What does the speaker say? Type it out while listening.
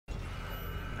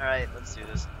Alright, let's do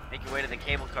this. Make your way to the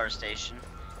cable car station.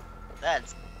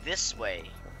 That's this way.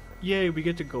 Yay, we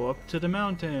get to go up to the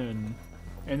mountain.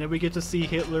 And then we get to see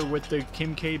Hitler with the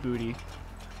Kim K booty.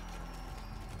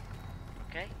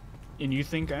 Okay. And you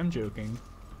think I'm joking.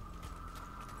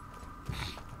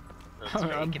 So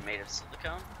it's fake and made of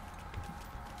silicone?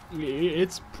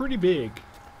 It's pretty big.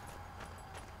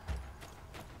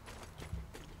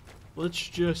 Let's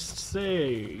just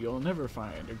say you'll never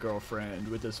find a girlfriend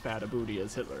with as fat a booty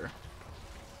as Hitler.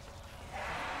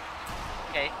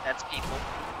 Okay, that's people.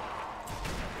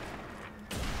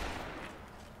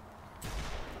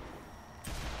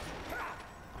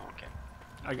 Okay.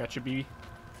 I got you, B.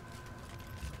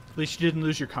 At least you didn't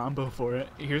lose your combo for it.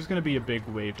 Here's gonna be a big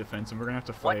wave defense, and we're gonna have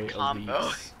to fight What combo?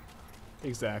 elites.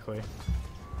 Exactly.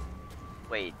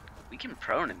 Wait, we can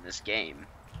prone in this game.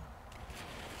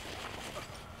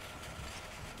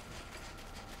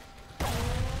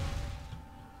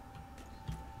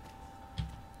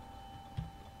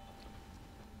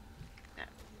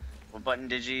 What button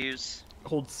did you use?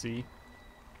 Hold C.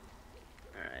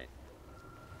 Alright.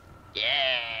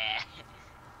 Yeah!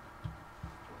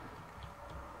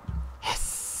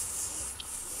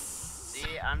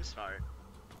 See, I'm smart.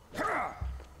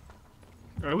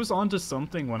 I was onto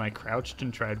something when I crouched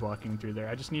and tried walking through there.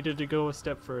 I just needed to go a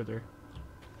step further.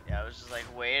 Yeah, I was just like,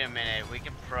 wait a minute, we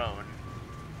can prone.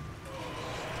 Oh,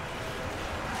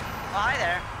 hi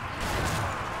there.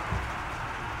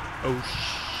 Oh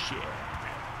shit.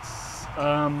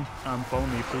 Follow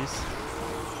me, please.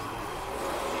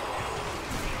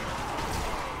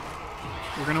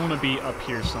 We're gonna want to be up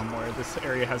here somewhere. This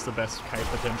area has the best kite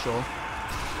potential.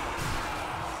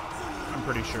 I'm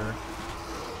pretty sure.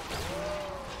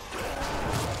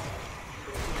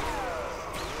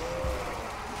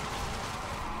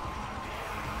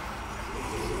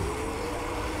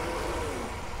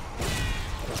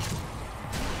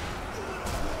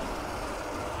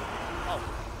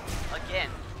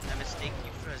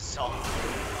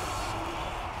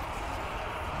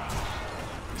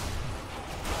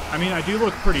 I mean, I do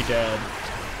look pretty dead.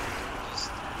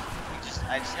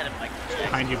 I just had a Michael Jackson.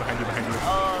 Behind you, behind you, behind you.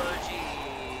 Oh,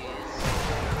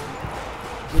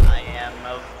 jeez. I am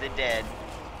of the dead.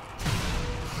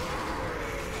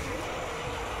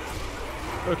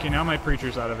 Okay, now my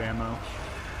preacher's out of ammo.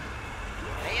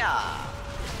 Hey-ya.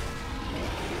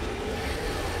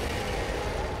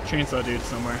 Chainsaw dude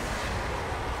somewhere.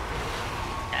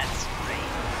 That's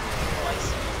great. Oh, I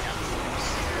see he's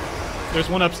downstairs. There's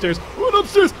one upstairs. One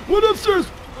upstairs! One upstairs!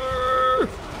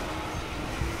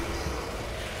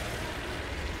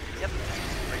 Yep.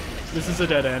 This is a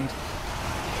dead end.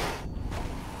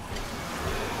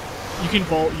 You can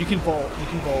vault, you can vault, you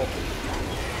can vault.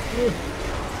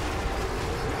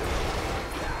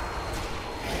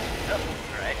 Nope,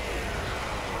 alright.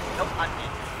 Nope, I'm in.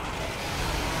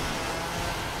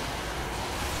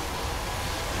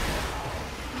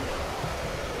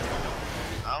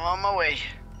 I'm on my way.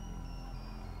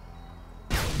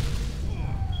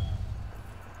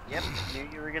 Yep, knew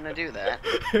you were gonna do that.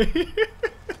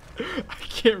 I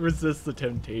can't resist the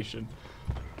temptation.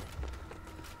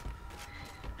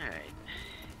 Alright.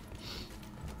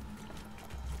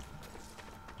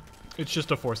 It's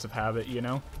just a force of habit, you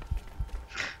know?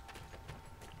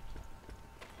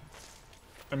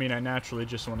 I mean, I naturally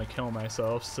just want to kill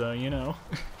myself, so, you know.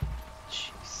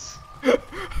 Jeez.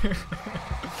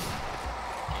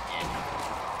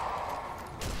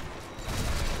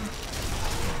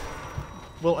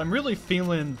 Well, I'm really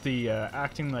feeling the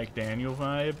acting like Daniel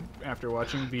vibe after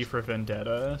watching V for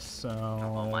Vendetta, so...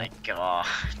 Oh my god.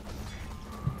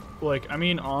 Like, I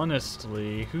mean,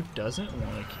 honestly, who doesn't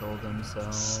want to kill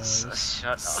themselves?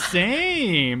 Shut up.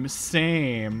 Same!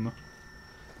 Same.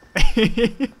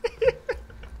 I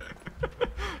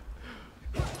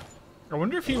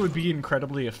wonder if he would be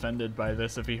incredibly offended by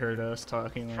this if he heard us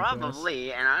talking like Probably,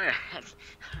 this. and I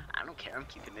don't care, I'm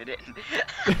keeping it in.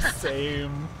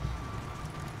 Same.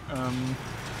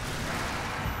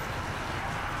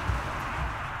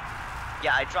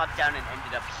 Yeah, I dropped down and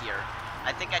ended up here.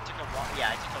 I think I took a wrong,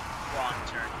 yeah, I took a wrong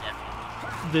turn,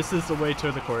 definitely. This is the way to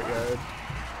the courtyard.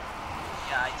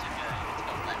 Yeah, I took a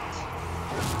left.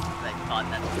 I thought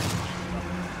that's where it was.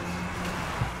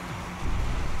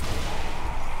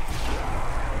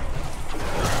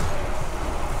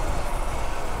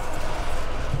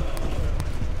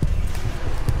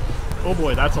 Oh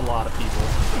boy, that's a lot of people.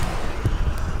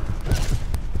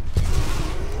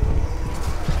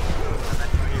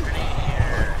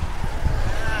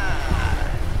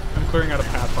 I'm clearing out a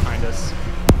path behind us.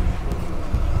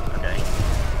 Okay.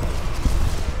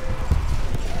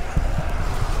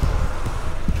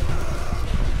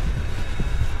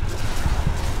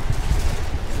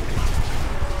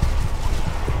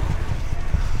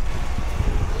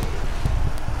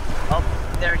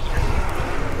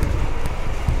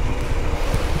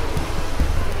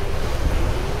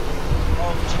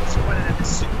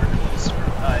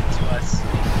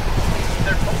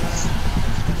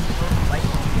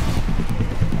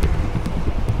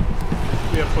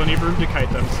 plenty of room to kite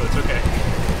them, so it's okay.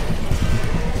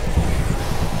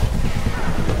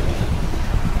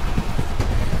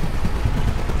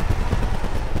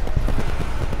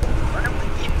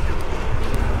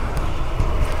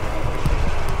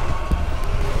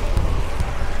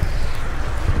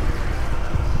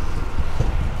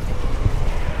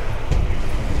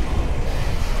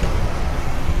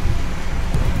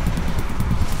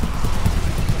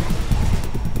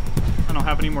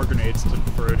 Any more grenades to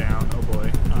throw down? Oh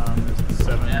boy.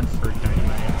 7 for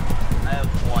dynamite. I have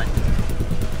 1.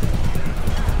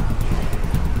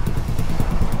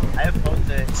 I have both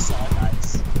the saw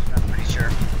guys, I'm pretty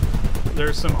sure.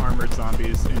 There's some armored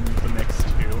zombies in the mix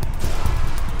too.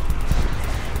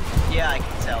 Yeah, I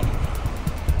can tell.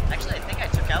 Actually, I think I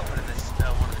took out one of the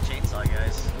chainsaw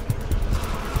guys.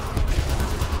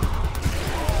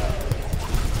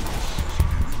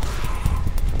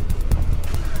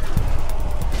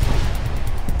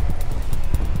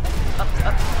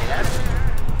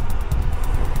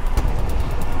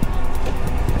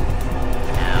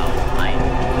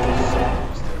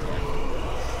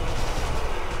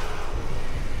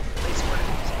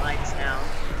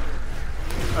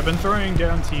 I've been throwing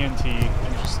down TNT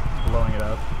and just blowing it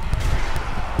up.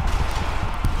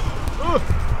 Ugh!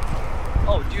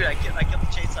 Oh, dude, I killed the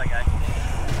chainsaw guy.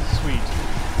 Sweet.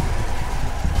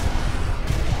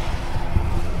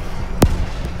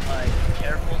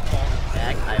 Careful falling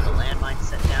back. I have a landmine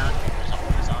set down, and there's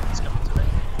a zombies coming to it.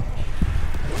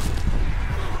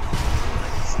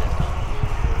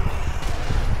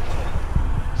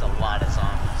 There's a lot of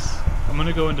zombies. I'm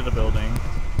gonna go into the building.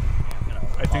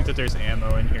 I think that there's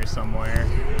ammo in here somewhere.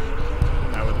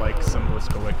 And I would like some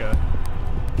Bliskowicka.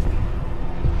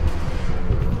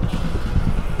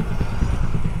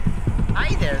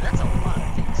 Hi there, that's a lot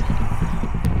of things.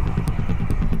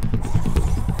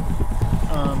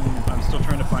 I'm still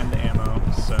trying to find the ammo,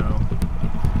 so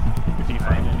if you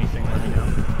find anything, let me know.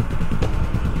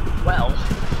 Well,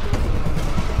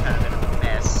 kind of in a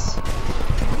mess.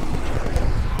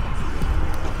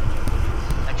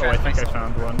 I think I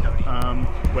found one.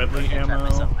 Wedley ammo.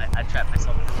 I trapped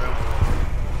myself in the room.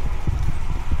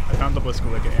 I found the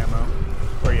Bliskowicka ammo.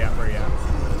 Where you at? Where you at?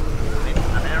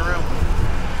 I'm in a room.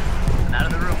 I'm out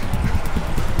of the room.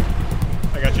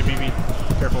 I got you, BB.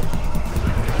 Careful.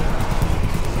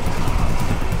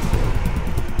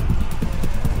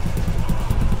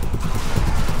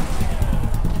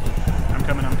 I'm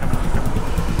coming.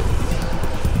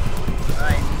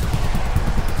 Alright.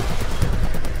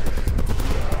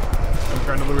 I'm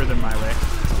trying to lure them my way.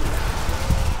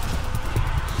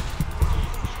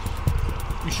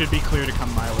 You should be clear to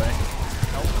come my way.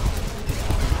 Nope.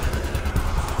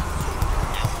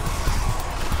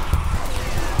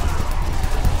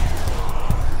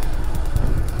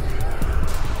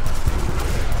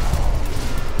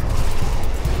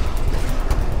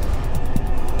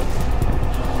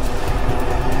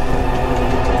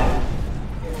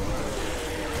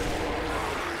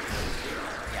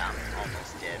 Yeah, I'm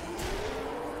almost dead.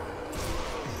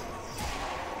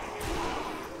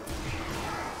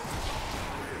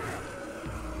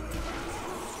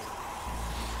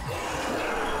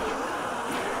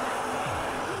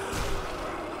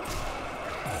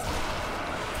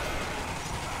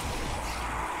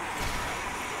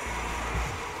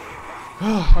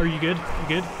 Are you good? You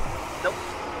good? Nope.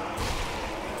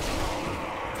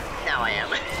 Now I am.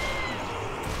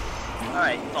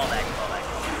 Alright, fall back.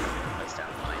 Place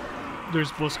down the line.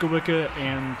 There's Bliskowicka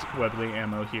and Wedley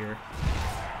ammo here.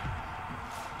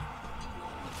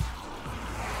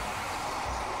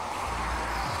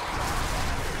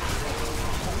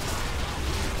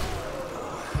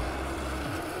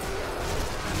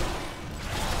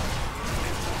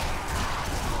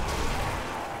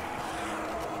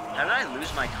 How did I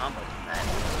lose my combo from that?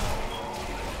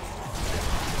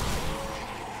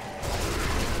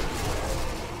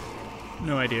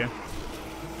 No idea.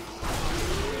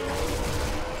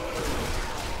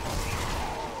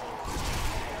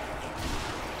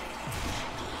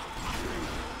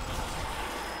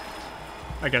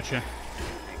 I gotcha.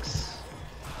 Thanks.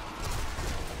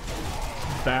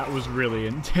 That was really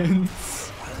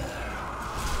intense.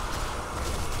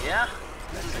 Yeah,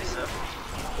 I'd say so.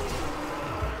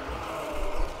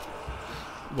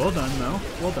 Well done, though.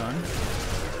 Well done.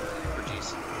 Oh,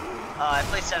 jeez. I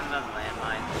placed down another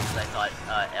landmine because I thought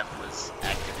F was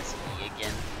active as E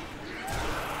again.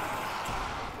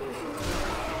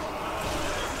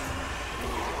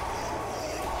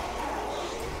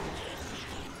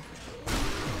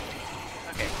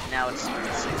 Okay, now it's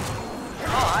missing.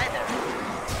 Oh, hi there.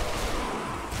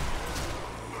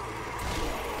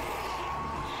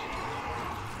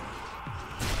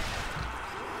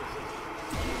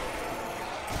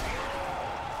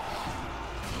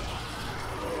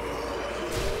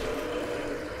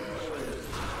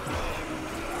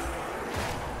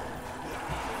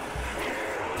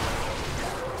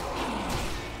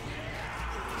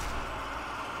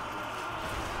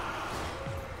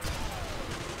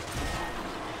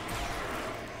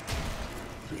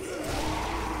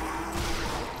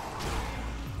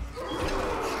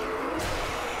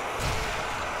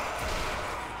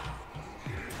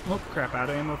 Oh crap, out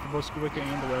of ammo for both Squicka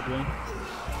and the Webley.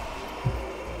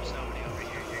 There's nobody over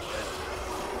here, you're good.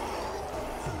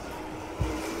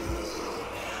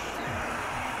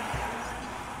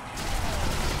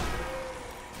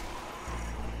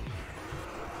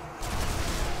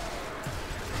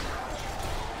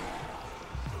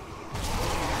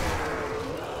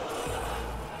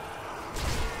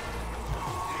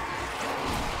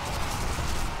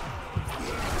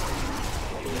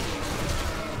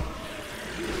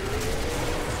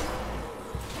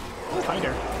 Oh, hi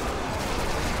there.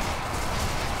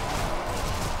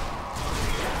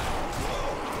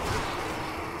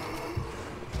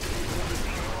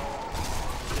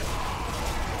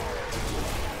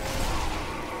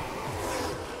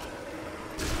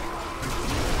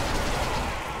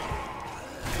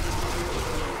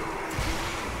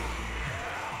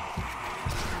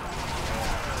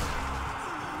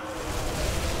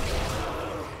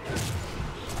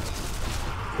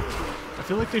 I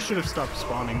feel like they should have stopped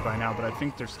spawning by now, but I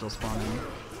think they're still spawning.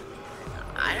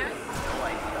 I have no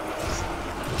idea.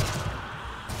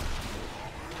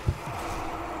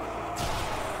 I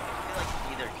feel like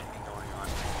either could be going on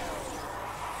right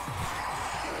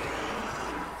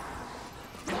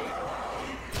now.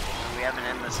 We have an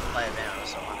endless supply of ammo,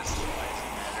 so honestly, why does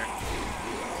it matter?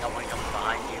 Got one coming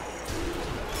behind you.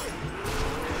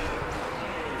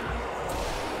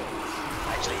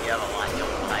 Actually, you have a line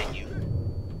coming behind you.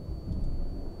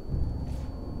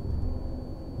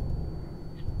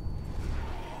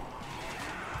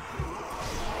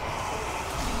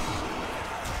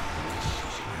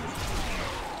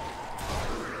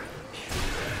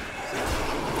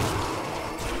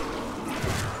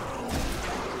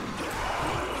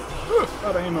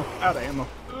 Out of ammo, out of ammo.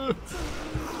 Good,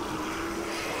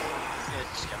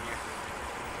 just come here.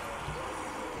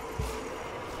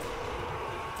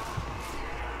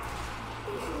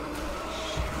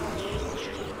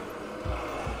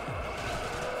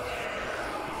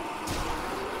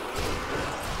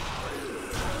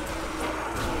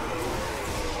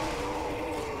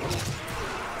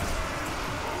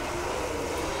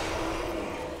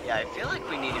 Yeah, I feel like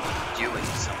we need to be doing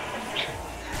something.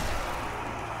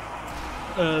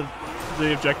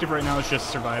 The objective right now is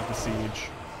just survive the siege.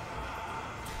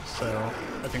 So,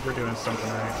 I think we're doing something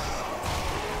right.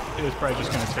 It is probably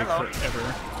just gonna take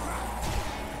forever.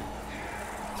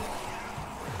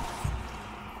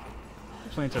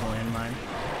 Planted a landmine.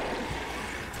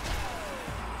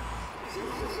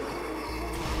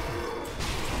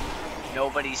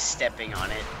 Nobody's stepping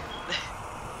on it.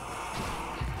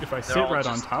 If I sit right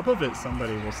on top of it,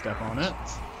 somebody will step on it.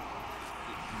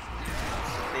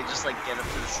 They just like get up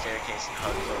to the staircase and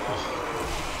hug the wall.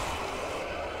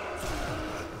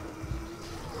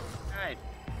 Alright.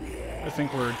 I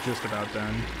think we're just about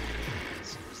done.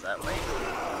 Seems that way.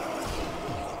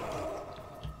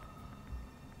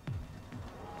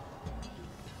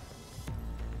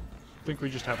 I think we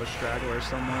just have a straggler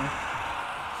somewhere.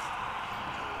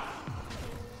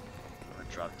 I'm gonna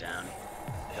drop down.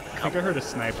 I think I heard a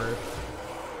sniper.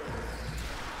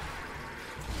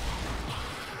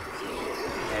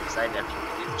 Yeah, because I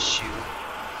definitely didn't shoot.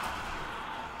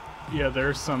 Yeah,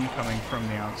 there's some coming from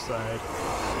the outside.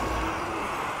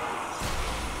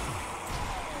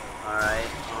 Alright,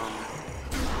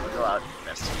 we'll go out and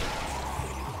investigate.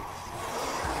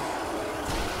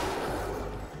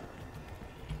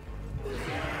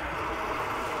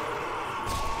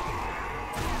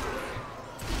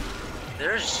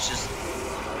 There's just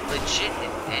legit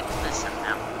an endless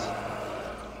amount.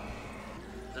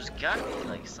 There's gotta be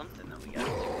like something that we gotta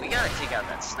do. We gotta take out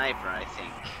that sniper, I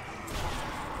think.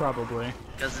 Probably.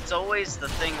 Because it's always the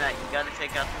thing that you gotta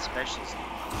take out the specialist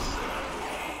ones.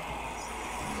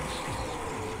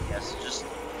 Yeah, so just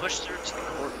push through to the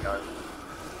courtyard.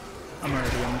 I'm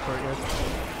already in the courtyard.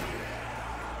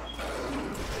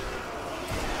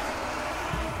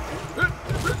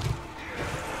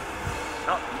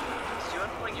 Oh, did you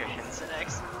unplug your headset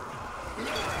accident?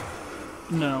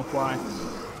 No, why?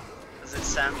 Does it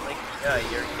sound like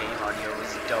your game audio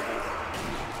is double?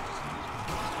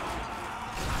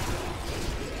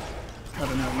 I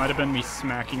don't know, it might have been me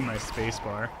smacking my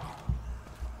spacebar.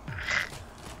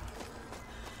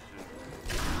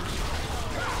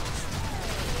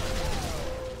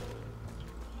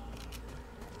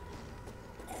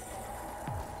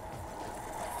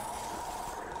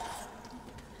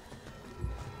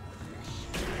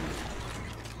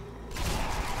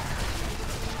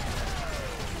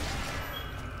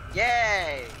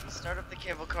 Yay! Start up the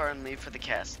cable car and leave for the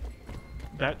castle.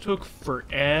 That took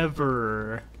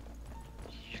forever.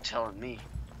 You're telling me.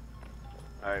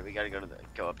 Alright, we gotta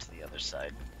go up to the other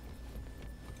side.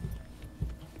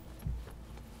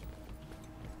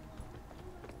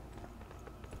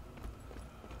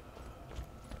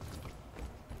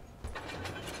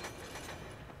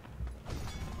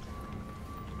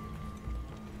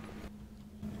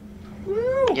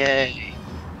 Woo! Yay.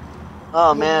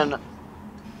 Oh man, I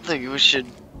think we should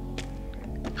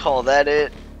call that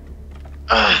it.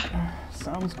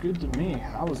 Sounds good to me.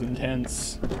 That was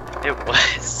intense. It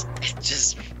was. It's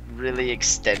just really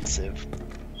extensive.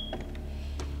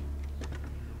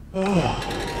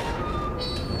 Oh.